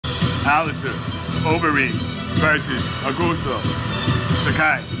Alistair Overeem versus Augusto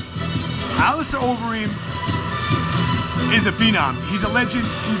Sakai. Alistair Overeem is a phenom. He's a legend.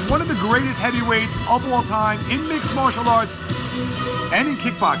 He's one of the greatest heavyweights of all time in mixed martial arts and in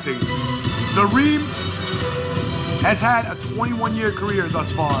kickboxing. The Reem has had a 21-year career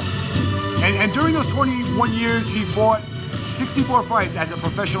thus far. And during those 21 years, he fought 64 fights as a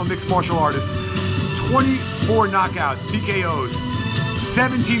professional mixed martial artist, 24 knockouts, TKOs,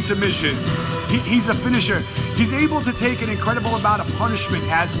 17 submissions. He's a finisher. He's able to take an incredible amount of punishment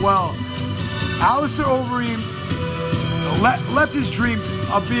as well. Alistair Overeem left his dream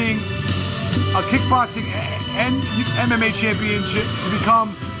of being a kickboxing and MMA champion to become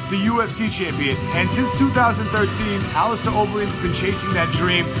the UFC champion. And since 2013, Alistair Overeem's been chasing that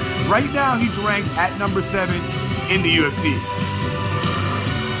dream. Right now, he's ranked at number 7 in the UFC.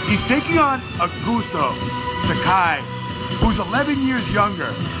 He's taking on Augusto Sakai, who's 11 years younger.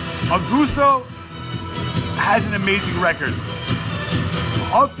 Augusto has an amazing record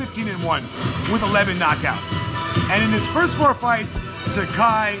of 15-1 with 11 knockouts. And in his first 4 fights,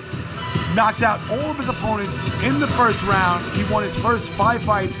 Sakai knocked out all of his opponents in the first round. He won his first 5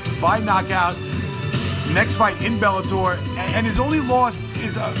 fights by knockout. Next fight in Bellator, and his only loss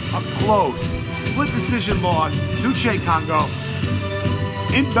is a close split decision loss to Che Congo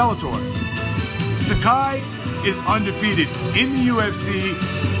in Bellator. Sakai is undefeated in the UFC.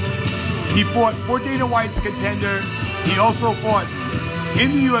 He fought for Dana White's contender. He also fought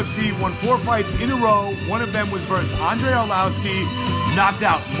in the UFC, won 4 fights in a row. One of them was versus Andre Arlovski. Knocked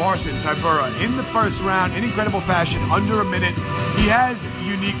out Marcin Tybura in the first round in incredible fashion, under a minute. He has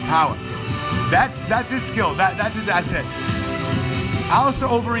unique power. That's his skill. That's his asset. Alistair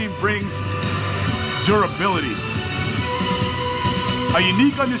Overeem brings durability, a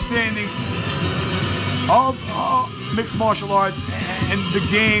unique understanding of mixed martial arts and the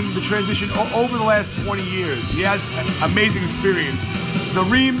game, the transition over the last 20 years. He has amazing experience. The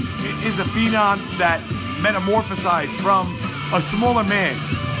Reem is a phenom that metamorphosized from a smaller man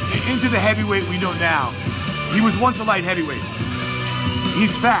into the heavyweight we know now. He was once a light heavyweight.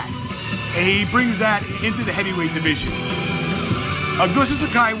 He's fast, and he brings that into the heavyweight division. Augusto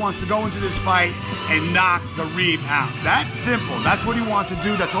Sakai wants to go into this fight and knock the Reem out. That's simple. That's what he wants to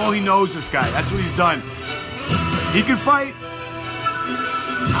do. That's all he knows, this guy. That's what he's done. He can fight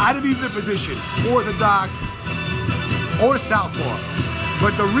out of either position, orthodox or southpaw.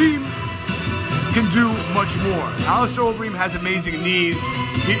 But the Reem can do much more. Alistair Overeem has amazing knees.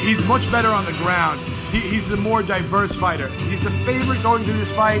 He's much better on the ground. He's a more diverse fighter. He's the favorite going to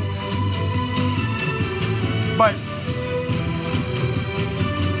this fight. But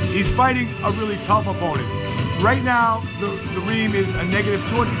he's fighting a really tough opponent. Right now, the Reem is a negative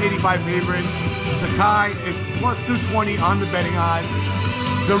 285 favorite. Sakai is plus 220 on the betting odds.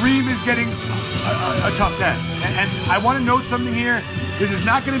 The Reem is getting a tough test. And I want to note something here. This is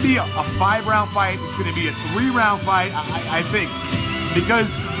not going to be a 5-round fight. It's going to be a 3-round fight, I think.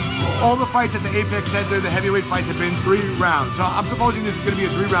 Because all the fights at the Apex Center, the heavyweight fights, have been 3 rounds. So I'm supposing this is going to be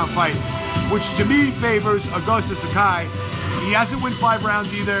a 3-round fight, which to me favors Augusto Sakai. He hasn't won 5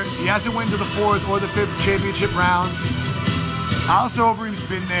 rounds either. He hasn't won to the 4th or the 5th championship rounds. Alistair Overeem's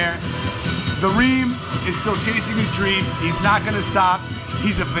been there. The Reem is still chasing his dream. He's not going to stop.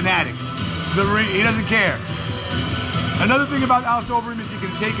 He's a fanatic. He doesn't care. Another thing about Alistair Overeem is he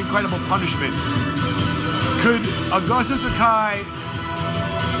can take incredible punishment. Could Augusto Sakai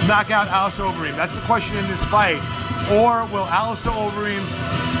knock out Alistair Overeem? That's the question in this fight. Or will Alistair Overeem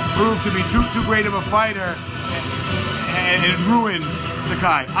prove to be too great of a fighter and ruin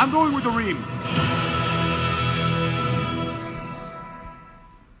Sakai? I'm going with the Reem.